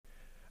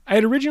I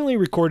had originally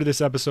recorded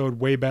this episode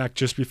way back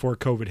just before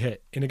COVID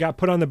hit, and it got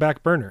put on the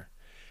back burner.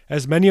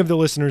 As many of the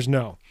listeners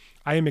know,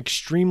 I am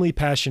extremely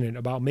passionate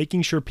about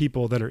making sure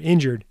people that are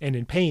injured and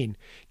in pain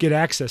get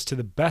access to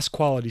the best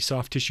quality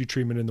soft tissue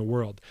treatment in the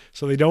world,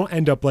 so they don't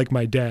end up like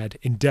my dad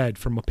and dead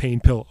from a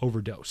pain pill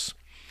overdose.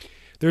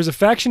 There's a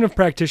faction of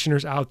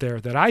practitioners out there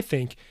that I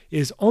think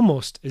is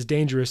almost as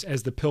dangerous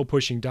as the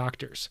pill-pushing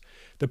doctors,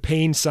 the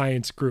pain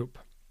science group.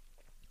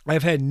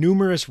 I've had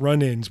numerous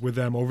run-ins with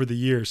them over the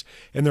years,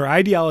 and their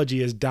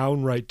ideology is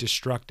downright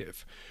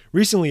destructive.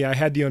 Recently, I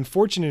had the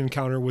unfortunate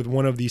encounter with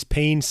one of these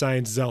pain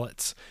science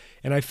zealots,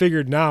 and I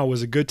figured now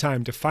was a good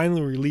time to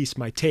finally release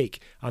my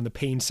take on the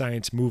pain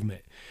science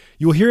movement.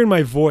 You'll hear in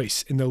my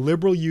voice, in the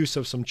liberal use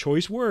of some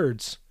choice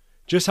words,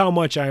 just how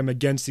much I am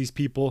against these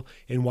people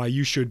and why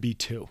you should be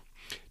too.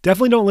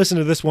 Definitely don't listen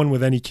to this one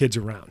with any kids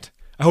around.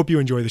 I hope you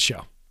enjoy the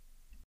show.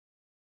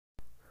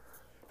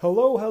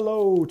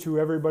 Hello to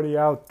everybody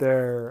out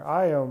there.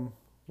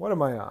 What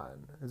am I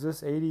on? Is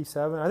this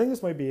 87? I think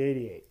this might be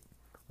 88.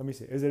 Let me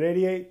see. Is it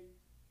 88?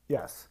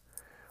 Yes.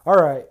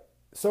 All right.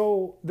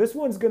 So this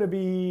one's going to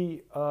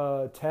be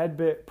a tad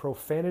bit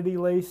profanity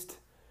laced.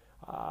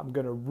 I'm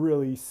going to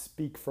really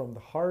speak from the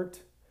heart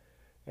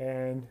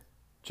and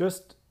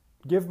just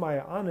give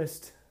my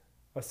honest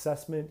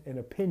assessment and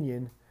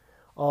opinion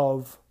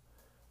of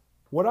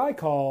what I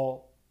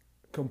call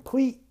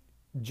complete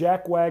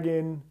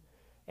jackwagon,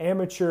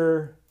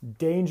 amateur,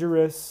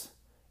 dangerous,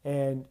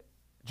 and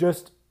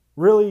just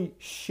really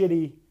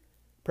shitty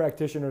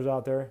practitioners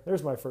out there.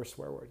 There's my first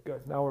swear word.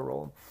 Good. Now we're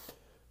rolling.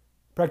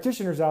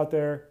 Practitioners out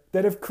there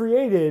that have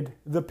created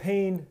the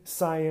pain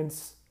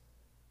science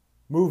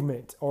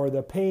movement or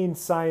the pain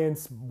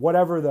science,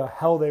 whatever the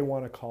hell they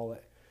want to call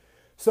it.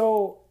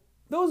 So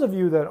those of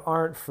you that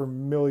aren't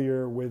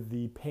familiar with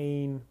the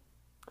pain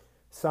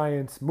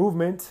science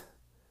movement,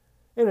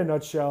 in a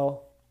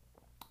nutshell,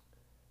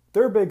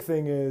 their big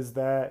thing is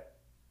that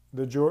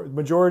the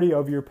majority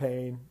of your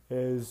pain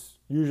is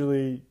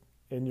usually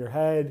in your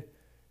head,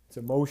 it's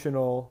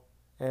emotional,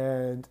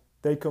 and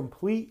they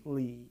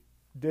completely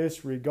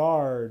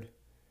disregard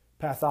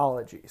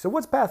pathology. So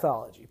what's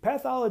pathology?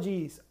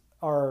 Pathologies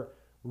are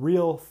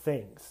real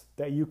things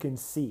that you can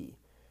see.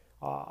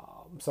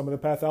 Some of the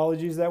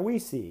pathologies that we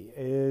see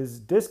is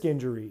disc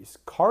injuries,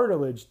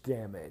 cartilage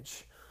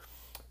damage,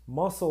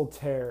 muscle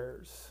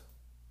tears.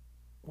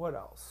 What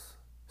else?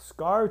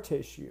 Scar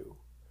tissue,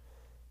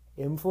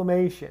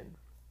 inflammation.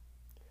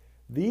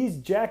 These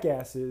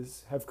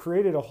jackasses have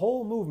created a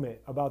whole movement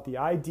about the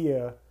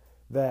idea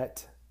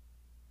that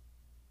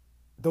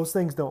those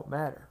things don't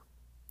matter,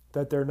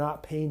 that they're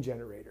not pain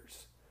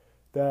generators,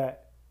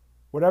 that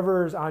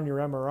whatever's on your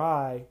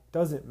MRI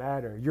doesn't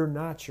matter. You're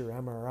not your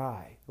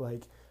MRI.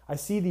 Like, I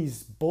see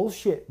these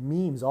bullshit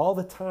memes all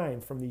the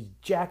time from these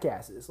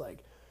jackasses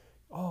like,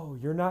 oh,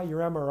 you're not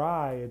your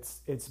MRI.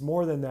 It's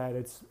more than that.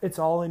 It's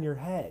all in your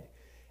head.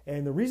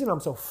 And the reason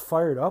I'm so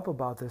fired up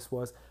about this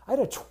was I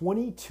had a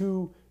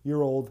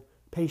 22-year-old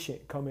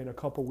patient come in a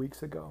couple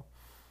weeks ago,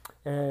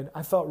 and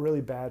I felt really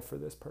bad for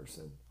this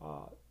person.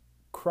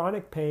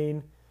 Chronic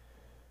pain,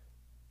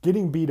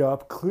 getting beat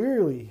up,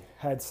 clearly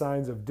had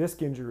signs of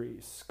disc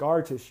injuries,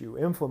 scar tissue,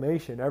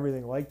 inflammation,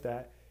 everything like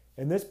that.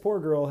 And this poor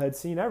girl had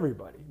seen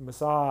everybody: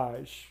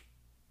 massage,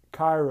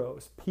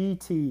 chiros,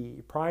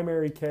 PT,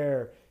 primary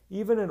care,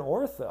 even an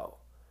ortho.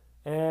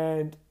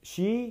 And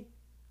she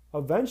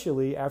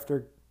eventually,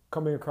 after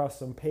coming across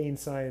some pain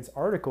science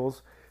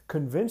articles,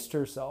 convinced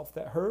herself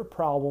that her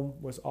problem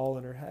was all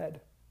in her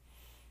head.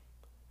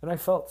 And I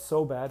felt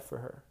so bad for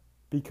her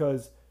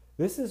because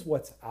this is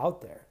what's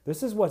out there.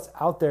 This is what's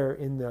out there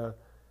in the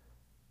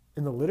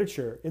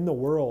literature, in the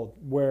world,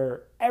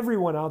 where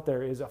everyone out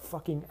there is a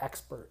fucking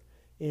expert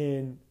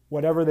in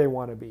whatever they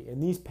want to be.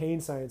 And these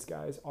pain science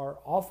guys are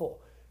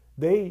awful.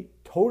 They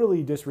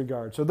totally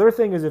disregard. So their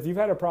thing is, if you've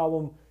had a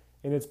problem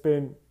and it's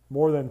been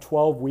more than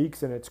 12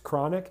 weeks and it's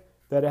chronic,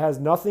 that it has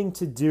nothing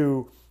to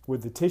do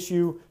with the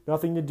tissue,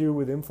 nothing to do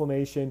with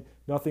inflammation,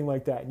 nothing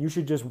like that. And you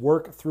should just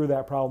work through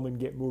that problem and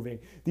get moving.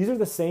 These are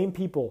the same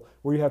people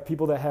where you have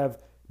people that have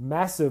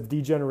massive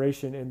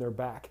degeneration in their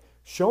back.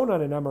 Shown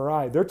on an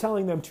MRI, they're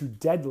telling them to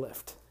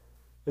deadlift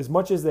as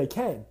much as they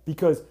can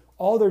because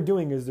all they're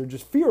doing is they're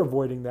just fear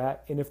avoiding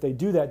that. And if they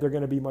do that, they're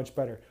going to be much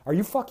better. Are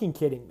you fucking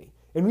kidding me?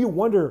 And we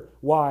wonder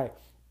why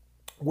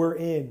we're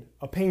in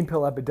a pain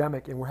pill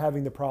epidemic and we're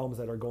having the problems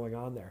that are going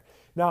on there.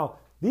 Now,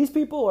 these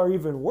people are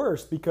even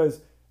worse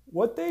because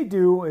what they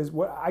do is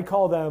what I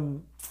call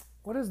them,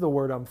 what is the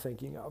word I'm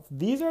thinking of?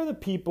 These are the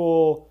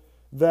people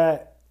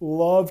that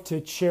love to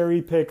cherry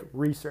pick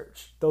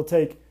research. They'll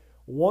take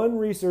one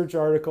research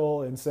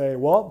article and say,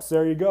 well,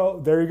 there you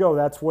go,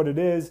 that's what it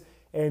is,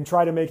 and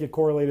try to make it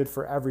correlated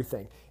for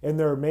everything. And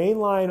their main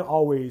line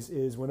always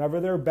is whenever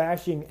they're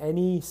bashing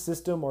any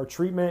system or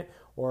treatment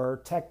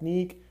or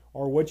technique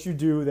or what you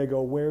do, they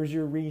go, where's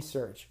your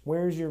research?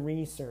 Where's your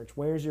research?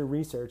 Where's your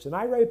research? And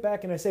I write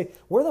back and I say,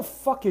 where the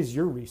fuck is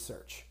your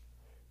research?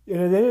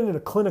 And then in a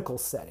clinical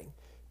setting.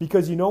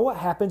 Because you know what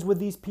happens with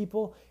these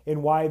people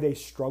and why they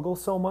struggle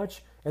so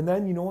much? And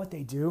then you know what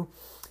they do?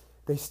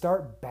 they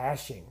start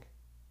bashing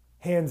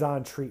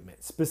hands-on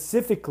treatment,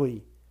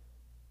 specifically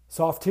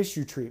soft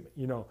tissue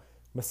treatment,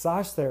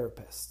 massage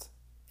therapists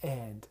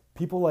and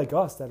people like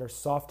us that are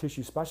soft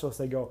tissue specialists.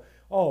 They go,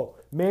 oh,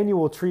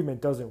 manual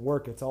treatment doesn't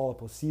work. It's all a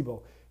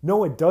placebo.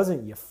 No, it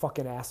doesn't, you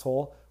fucking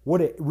asshole. What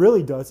it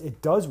really does,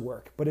 it does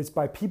work, but it's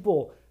by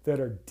people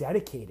that are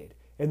dedicated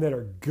and that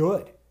are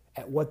good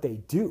at what they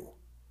do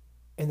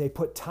and they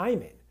put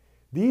time in.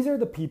 These are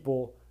the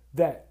people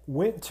that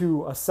went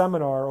to a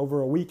seminar over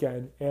a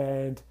weekend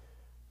and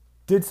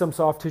did some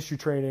soft tissue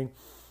training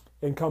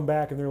and come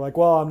back and they're like,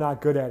 well, I'm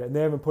not good at it. And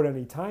they haven't put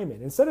any time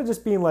in. Instead of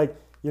just being like,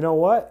 you know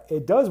what,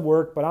 it does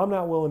work, but I'm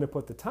not willing to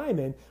put the time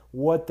in,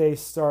 what they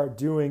start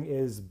doing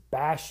is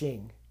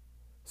bashing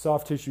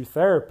soft tissue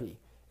therapy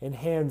and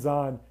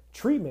hands-on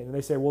treatment. And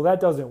they say, well, that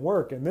doesn't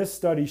work. And this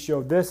study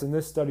showed this and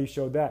this study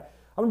showed that.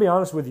 I'm going to be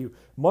honest with you.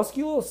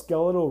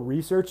 Musculoskeletal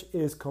research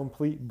is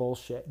complete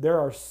bullshit. There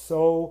are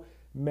so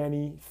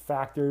many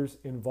factors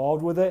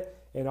involved with it.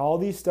 And all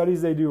these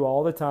studies they do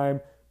all the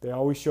time, they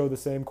always show the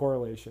same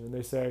correlation. And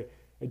they say,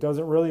 it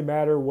doesn't really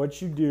matter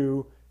what you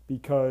do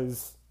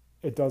because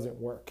it doesn't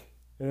work.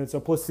 And it's a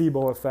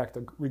placebo effect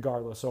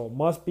regardless. So it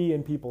must be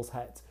in people's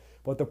heads.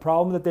 But the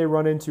problem that they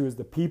run into is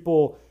the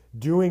people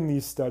doing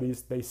these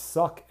studies, they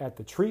suck at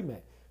the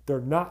treatment. They're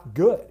not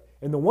good.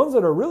 And the ones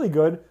that are really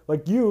good,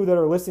 like you that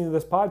are listening to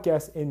this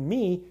podcast and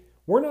me,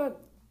 we're not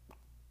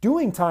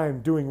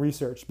doing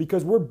research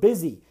because we're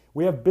busy.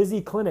 We have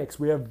busy clinics.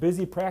 We have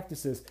busy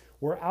practices.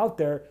 We're out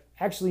there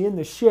actually in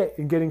the shit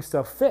and getting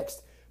stuff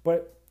fixed.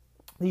 But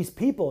these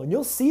people, and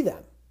you'll see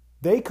them,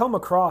 they come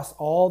across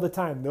all the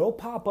time. They'll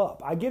pop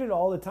up. I get it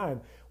all the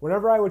time.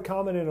 Whenever I would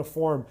comment in a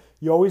forum,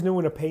 you always knew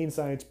when a pain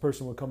science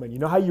person would come in. You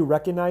know how you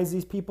recognize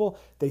these people?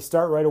 They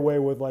start right away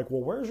with like,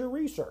 well, where's your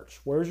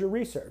research? Where's your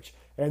research?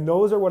 And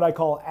those are what I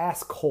call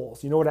ask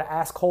holes. You know what an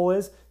ask hole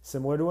is?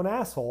 Similar to an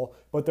asshole,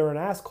 but they're an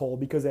ask hole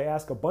because they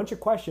ask a bunch of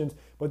questions,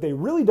 but they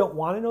really don't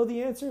want to know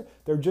the answer.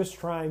 They're just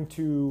trying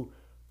to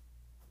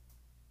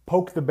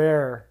poke the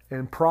bear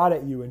and prod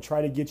at you and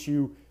try to get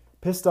you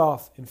pissed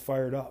off and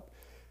fired up.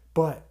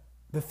 But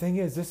the thing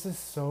is, this is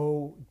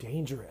so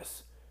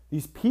dangerous.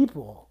 These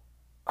people,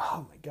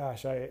 oh my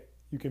gosh,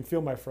 you can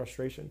feel my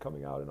frustration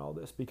coming out in all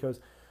this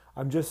because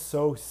I'm just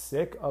so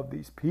sick of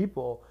these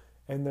people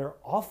and they're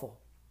awful.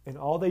 And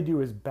all they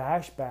do is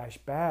bash,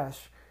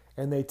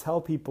 and they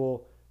tell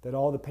people that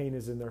all the pain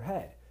is in their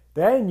head.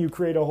 Then you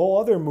create a whole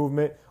other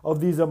movement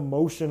of these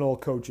emotional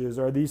coaches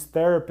or these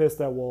therapists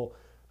that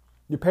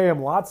you pay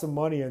them lots of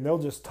money and they'll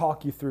just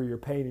talk you through your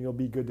pain and you'll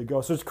be good to go.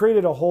 So it's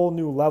created a whole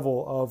new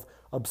level of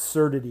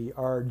absurdity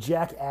or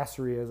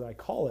jackassery, as I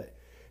call it.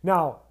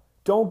 Now,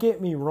 don't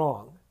get me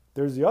wrong.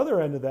 There's the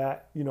other end of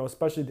that,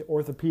 especially the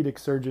orthopedic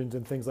surgeons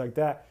and things like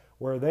that,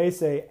 where they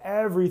say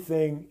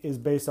everything is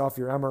based off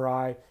your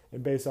MRI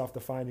and based off the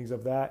findings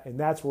of that, and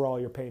that's where all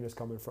your pain is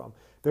coming from.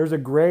 There's a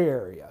gray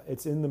area.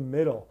 It's in the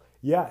middle.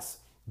 Yes,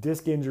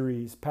 disc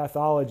injuries,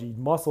 pathology,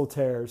 muscle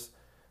tears,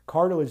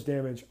 cartilage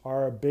damage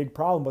are a big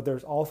problem, but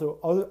there's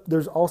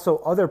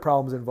also other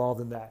problems involved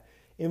in that.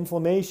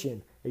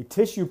 Inflammation, a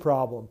tissue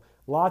problem,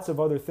 lots of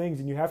other things,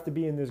 and you have to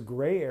be in this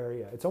gray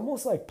area. It's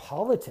almost like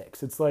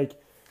politics. It's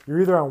like you're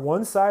either on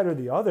one side or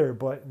the other,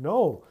 but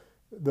no,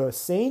 the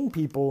sane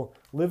people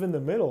live in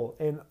the middle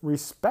and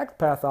respect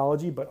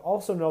pathology, but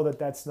also know that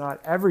that's not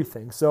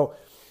everything. So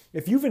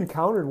if you've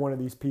encountered one of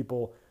these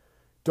people,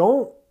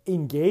 don't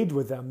engage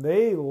with them.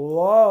 They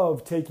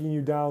love taking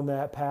you down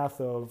that path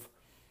of,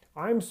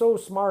 I'm so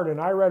smart and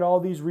I read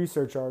all these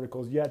research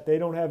articles, yet they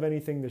don't have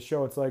anything to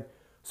show. It's like,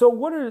 so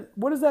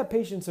what is that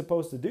patient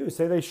supposed to do?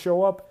 Say they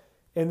show up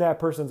in that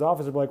person's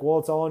office and be like, well,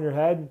 it's all in your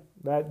head.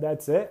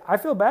 That's it. I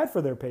feel bad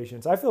for their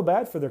patients. I feel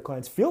bad for their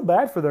clients. Feel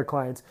bad for their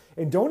clients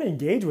and don't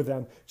engage with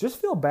them.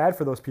 Just feel bad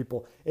for those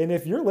people. And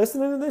if you're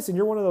listening to this and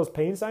you're one of those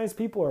pain science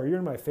people or you're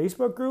in my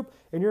Facebook group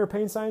and you're a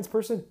pain science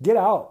person, get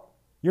out.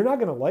 You're not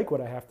going to like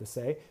what I have to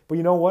say. But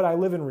you know what? I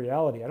live in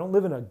reality. I don't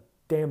live in a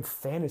damn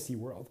fantasy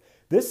world.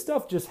 This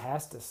stuff just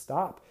has to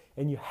stop.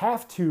 And you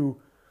have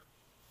to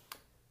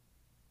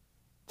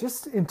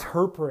just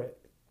interpret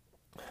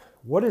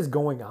what is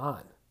going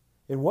on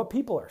and what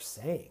people are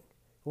saying.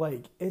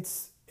 Like,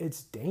 it's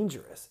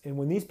dangerous. And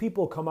when these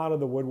people come out of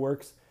the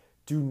woodworks,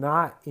 do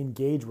not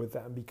engage with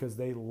them because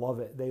they love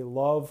it. They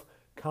love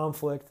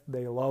conflict,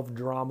 they love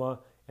drama,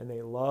 and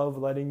they love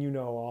letting you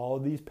know all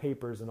of these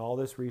papers and all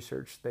this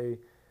research they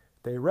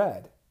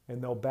read.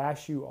 And they'll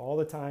bash you all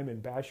the time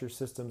and bash your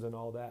systems and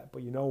all that.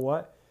 But you know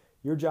what?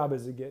 Your job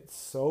is to get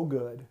so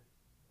good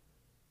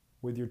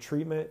with your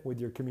treatment, with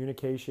your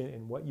communication,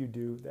 and what you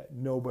do that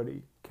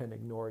nobody can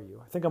ignore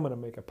you. I think I'm going to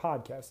make a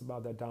podcast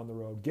about that down the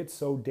road. Get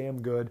so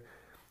damn good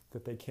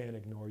that they can't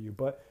ignore you.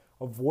 But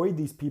avoid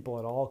these people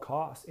at all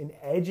costs and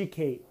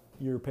educate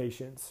your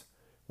patients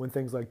when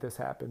things like this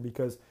happen.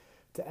 Because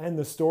to end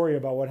the story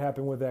about what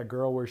happened with that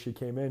girl where she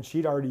came in,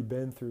 she'd already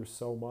been through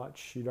so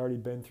much. She'd already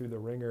been through the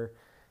ringer.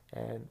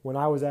 And when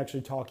I was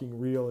actually talking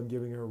real and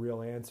giving her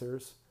real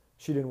answers,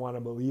 she didn't want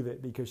to believe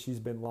it because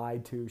she's been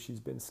lied to, she's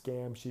been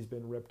scammed, she's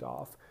been ripped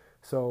off.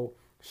 So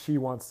she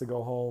wants to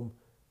go home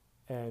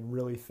and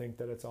really think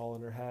that it's all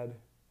in her head.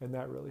 And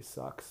that really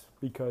sucks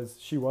because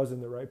she was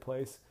in the right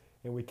place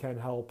and we can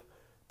help.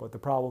 But the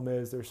problem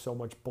is there's so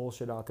much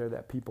bullshit out there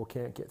that people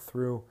can't get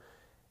through.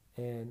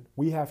 And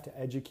we have to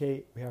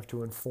educate, we have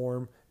to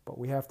inform, but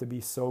we have to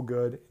be so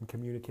good and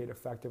communicate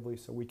effectively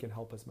so we can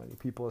help as many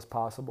people as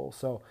possible.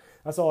 So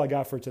that's all I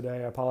got for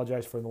today. I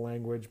apologize for the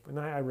language, and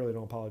I really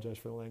don't apologize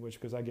for the language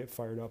because I get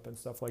fired up and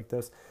stuff like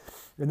this.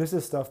 And this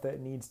is stuff that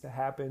needs to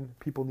happen.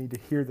 People need to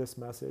hear this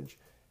message.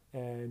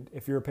 And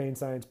if you're a pain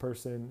science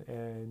person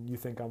and you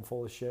think I'm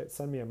full of shit,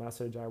 send me a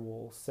message. I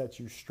will set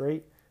you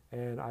straight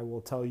and I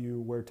will tell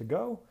you where to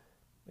go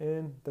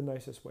in the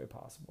nicest way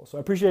possible. So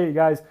I appreciate you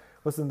guys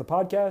listening to the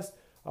podcast.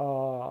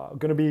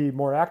 Going to be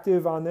more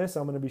active on this.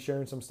 I'm going to be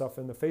sharing some stuff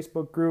in the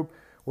Facebook group.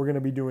 We're going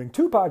to be doing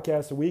 2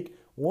 podcasts a week.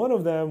 One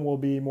of them will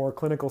be more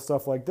clinical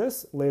stuff like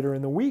this. Later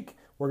in the week,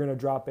 we're going to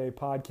drop a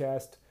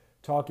podcast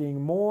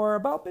talking more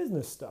about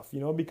business stuff,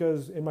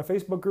 because in my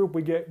Facebook group,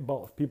 we get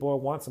both. People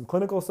want some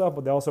clinical stuff,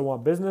 but they also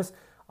want business.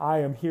 I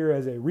am here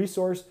as a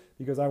resource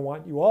because I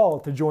want you all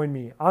to join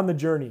me on the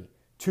journey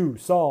to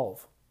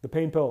solve the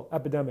pain pill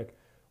epidemic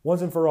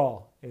once and for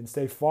all and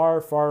stay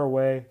far, far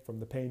away from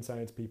the pain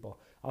science people.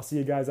 I'll see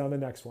you guys on the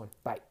next one.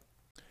 Bye.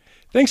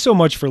 Thanks so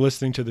much for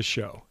listening to the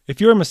show.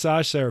 If you're a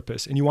massage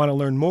therapist and you want to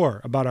learn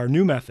more about our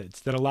new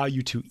methods that allow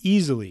you to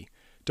easily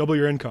double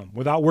your income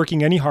without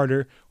working any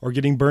harder or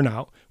getting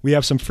burnout, we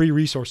have some free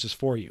resources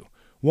for you.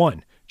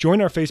 1, join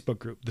our Facebook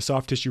group, The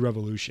Soft Tissue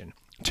Revolution.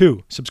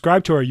 2,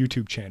 subscribe to our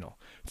YouTube channel.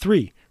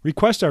 3,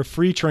 request our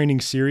free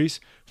training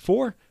series.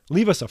 4,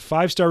 leave us a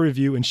 5-star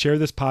review and share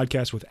this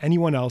podcast with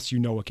anyone else you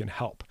know it can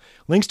help.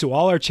 Links to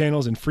all our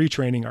channels and free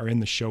training are in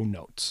the show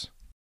notes.